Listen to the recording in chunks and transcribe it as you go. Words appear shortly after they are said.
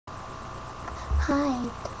Hi.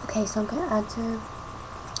 Okay, so I'm gonna answer a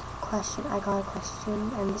question. I got a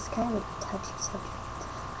question, and this is kind of a touchy subject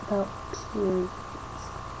about periods.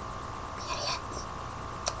 Periods.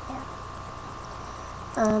 Yeah.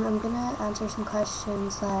 I'm gonna answer some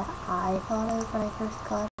questions that I thought of when I first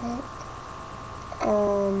got it,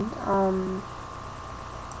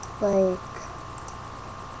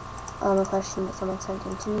 and a question that someone sent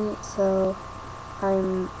in to me. So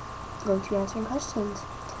I'm going to be answering questions.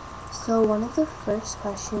 So one of the first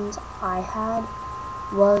questions I had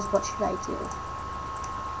was, what should I do?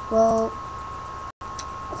 Well,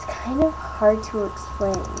 it's kind of hard to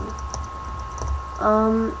explain.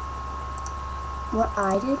 What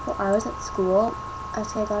I did while I was at school,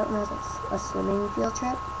 actually I got it when I was at a swimming field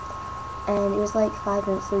trip, and it was like 5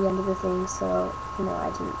 minutes to the end of the thing, so, I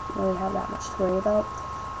didn't really have that much to worry about.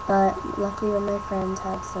 But luckily one of my friends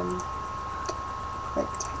had some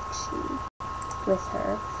protection with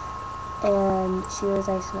her, and she was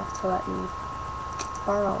nice enough to let me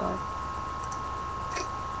borrow one.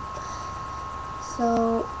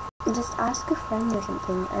 So just ask a friend or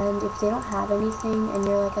something, and if they don't have anything and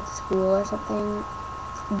you're like at school or something,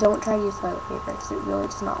 don't try to use toilet paper because it really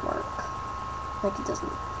does not work. Like, it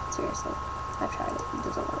doesn't. Seriously. I've tried it. It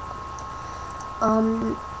doesn't work.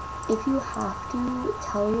 If you have to,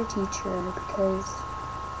 tell your teacher, because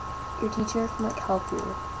your teacher can, help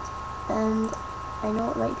you. And I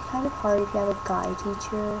know it might be kind of hard if you have a guy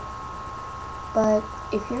teacher, but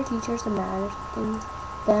if your teacher's a man or something,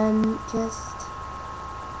 then just,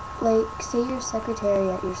 say your secretary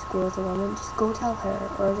at your school is a woman, just go tell her,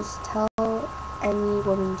 or just tell any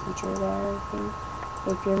woman teacher there, I think,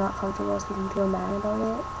 if you're not comfortable speaking to a man about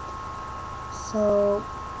it. So,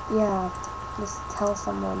 yeah, just tell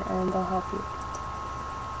someone and they'll help you.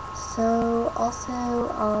 So, also,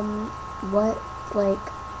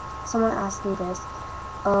 someone asked me this,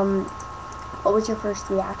 what was your first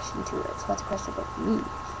reaction to it? So that's a question about me,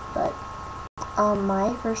 but,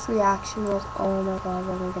 my first reaction was, oh my god,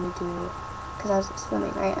 what am I gonna do? Because I was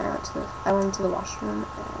swimming, right, and I went to the washroom, and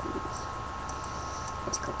I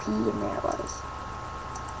took a pee, and there it was.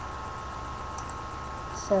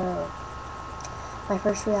 So, my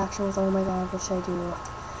first reaction was, oh my god, what should I do?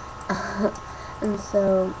 And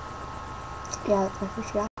so, yeah, that's my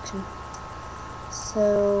first reaction.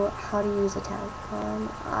 So, how do you use a tampon?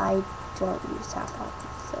 I don't use tampons,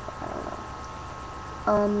 so I don't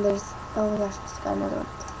know. Oh my gosh, I just got another one.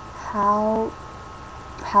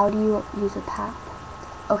 How do you use a pap?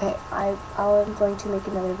 Okay, I'm going to make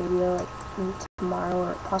another video, tomorrow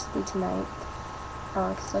or possibly tonight.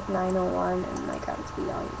 It's like 9:01 and my grandma's be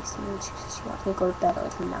yelling at me soon. She wants me to go to bed at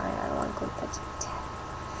like 9. I don't want to go to bed till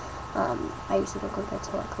 10. I usually don't go to bed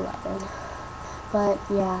till like 11. But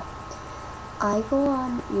yeah, I go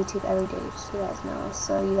on YouTube every day, just so you guys know.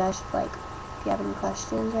 So you guys should, if you have any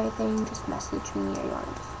questions or anything, just message me, or you want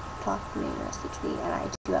to just talk to me, message me. And I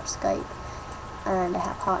do have Skype, and I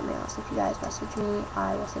have Hotmail, so if you guys message me,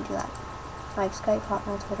 I will send you that. I have Skype,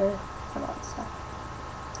 Hotmail, Twitter, and all that stuff.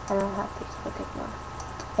 I don't have Facebook anymore.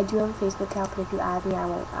 I do have a Facebook account, but if you add me, I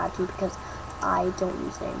won't add you because I don't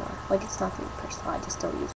use it anymore. It's nothing personal, I just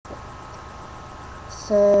don't use it.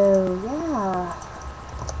 So, yeah.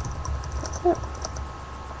 That's it.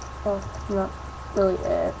 Well, not really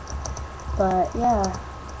it. But, yeah.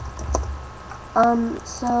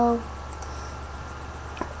 So,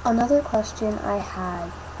 another question I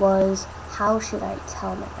had was, how should I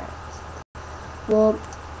tell my parents? Well,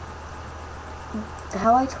 I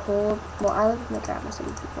live with my grandma, so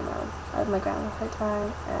many people know. I live with my grandma for a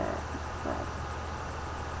time, and my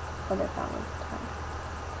other family for a time.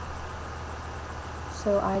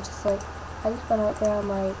 So I just went out there, I'm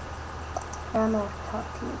like, Grandma, talk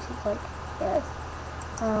to you. She's like, yes.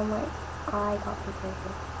 I'm like, I got prepared.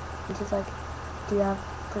 And she's like, do you have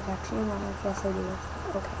protection? And I'm like, yes, I do.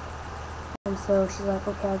 Like, okay. And so she's like,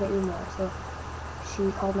 okay, I'll get you more. So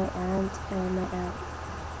she called my aunt, and my aunt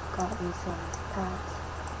got me some pads.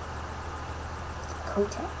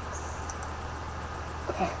 Kotex.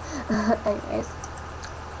 Okay. Anyways,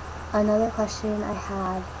 another question I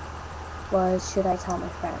had was, should I tell my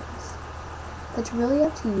friends? That's really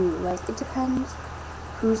up to you. It depends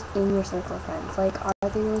who's in your circle of friends. Are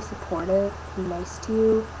they really supportive and nice to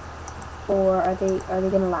you, or are they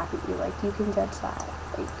gonna laugh at you? You can judge that.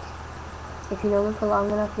 If you know them for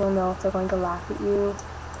long enough, you'll know if they're going to laugh at you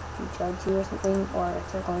and judge you or something, or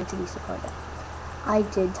if they're going to be supportive. I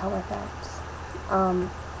did tell my friends.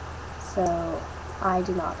 So I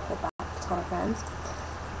did not hold back to tell my friends.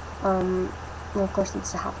 Well, of course,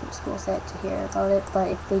 since it happened at school, so I had to hear about it, but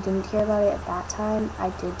if they didn't hear about it at that time, I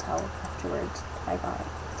did tell afterwards that I got it.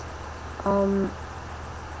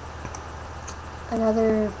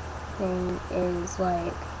 another thing is,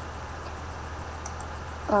 like,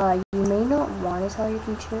 you may not want to tell your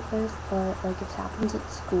teacher at first, but, like, if it happens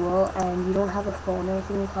at school and you don't have a phone or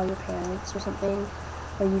anything to call your parents or something,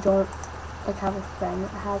 or you don't, like, have a friend that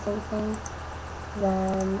has anything,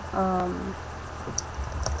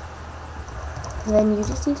 then you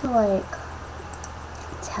just need to, like,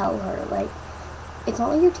 tell her. Like, it's not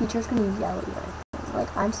like your teacher's gonna yell at you or anything.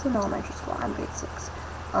 Like, I'm still in elementary school, I'm grade 6.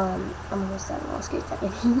 I'm almost 7, almost grade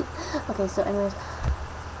 7. Okay, so anyways,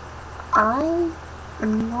 I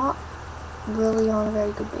am not really on a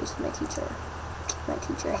very good base with my teacher. My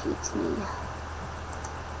teacher hates me.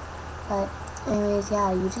 But anyways,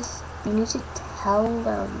 yeah, you need to tell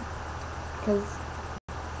them, because,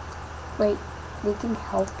 like, they can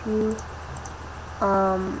help you,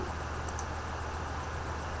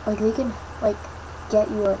 like, they can, like, get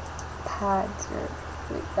you, like, pads or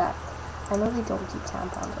like that. I know they don't keep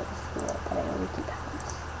tampons at the school, but I know they keep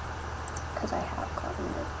pads, because I have gotten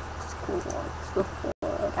to school once before,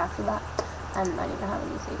 like, after that, and I didn't have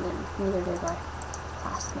anything, and neither did my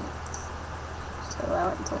classmates, so I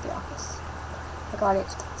went and told the office. I got it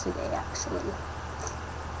today, actually.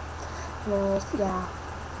 Anyways, yeah.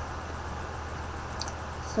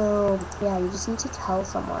 So, yeah, you just need to tell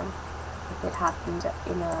someone if it happens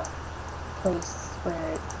in a place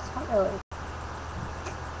where it's not really.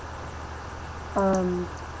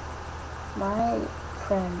 My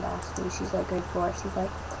friend asked me, she's like grade 4, she's like,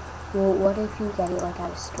 well, what if you get it, like,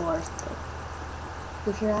 at a store or something?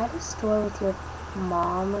 If you're at a store with your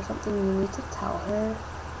mom or something, you need to tell her,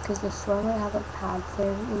 because the store might have, like, pads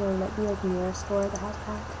there, you know, it might be, like, near a store that has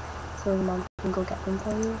pads, so your mom can go get them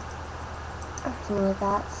for you, or something like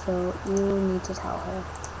that, so you need to tell her.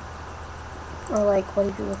 Or, like, what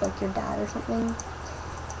if you're with, like, your dad or something?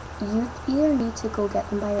 You either need to go get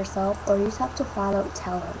them by yourself, or you just have to flat out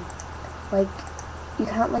tell him. Like, you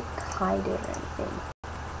can't, like, hide it or anything.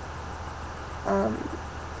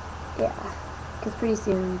 Yeah, because pretty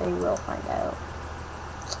soon they will find out.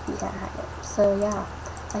 You can't hide it. So, yeah,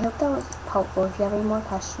 I hope that was helpful. If you have any more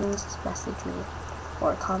questions, just message me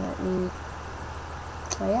or comment me.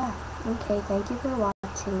 So, yeah, okay, thank you for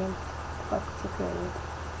watching, and good luck with your period.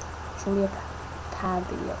 There's going to be a pad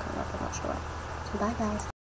video coming up, I'm not sure what. So, bye, guys.